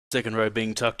Second row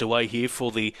being tucked away here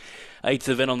for the 8th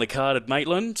event on the card at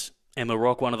Maitland. Emma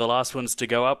Rock, one of the last ones to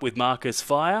go up with Marcus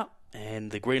Fire.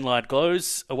 And the green light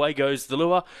glows. Away goes the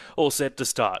lure. All set to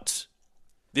start.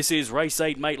 This is race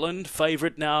 8 Maitland.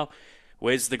 Favourite now.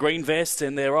 Where's the green vest?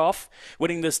 And they're off.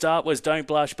 Winning the start was Don't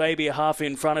Blush Baby, a half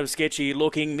in front of Sketchy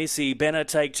Looking. Missy Benner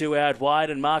take 2 out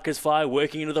wide, and Marcus Fire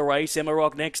working into the race. Emma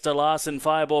Rock next to last, and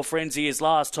Fireball Frenzy is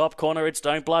last. Top corner, it's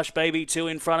Don't Blush Baby, 2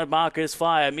 in front of Marcus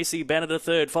Fire. Missy Benner to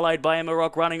third, followed by Emma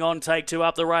Rock running on. Take 2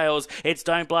 up the rails. It's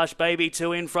Don't Blush Baby,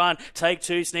 2 in front. Take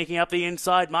 2 sneaking up the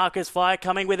inside. Marcus Fire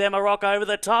coming with Emma Rock over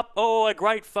the top. Oh, a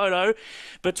great photo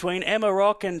between Emma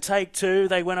Rock and Take 2.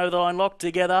 They went over the line locked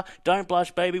together. Don't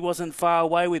Blush Baby wasn't far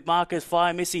away with Marcus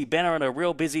Fire, Missy Benner, and a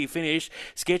real busy finish.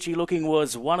 Sketchy Looking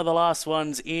was one of the last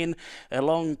ones in,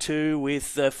 along to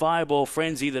with Fireball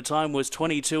Frenzy. The time was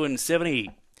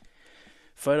 22:70.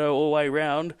 Photo all the way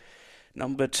round.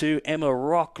 Number 2, Emma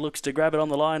Rock, looks to grab it on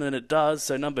the line, and it does.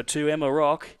 So number 2, Emma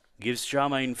Rock, gives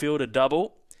Charmaine Field a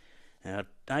double. Now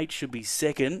 8 should be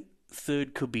second,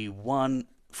 third could be 1,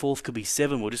 fourth could be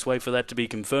 7. We'll just wait for that to be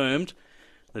confirmed.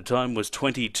 The time was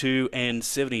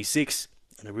 22:76.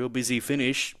 And a real busy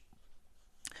finish.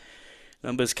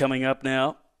 Numbers coming up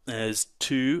now as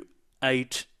 2,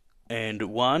 8 and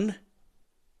 1.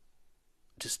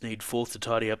 Just need fourth to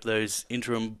tidy up those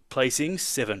interim placings.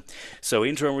 7. So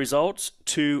interim results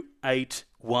 2, 8,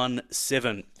 1,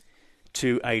 7.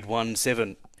 2, 8, 1,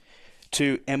 7.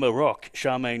 2, Emma Rock.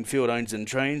 Charmaine Field owns and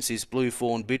trains his Blue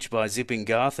Fawn Bitch by Zipping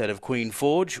Garth out of Queen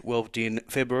Forge. Whelped in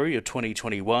February of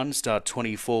 2021. Start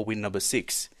 24, win number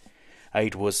 6.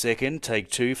 8 was second,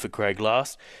 Take 2 for Craig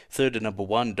last. Third to number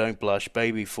 1, Don't Blush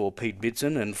Baby for Pete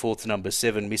Bitson. And fourth to number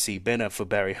 7, Missy Benner for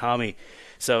Barry Harmey.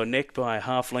 So a neck by a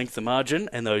half length the margin.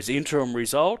 And those interim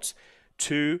results,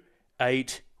 2,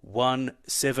 8, 1,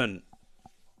 7.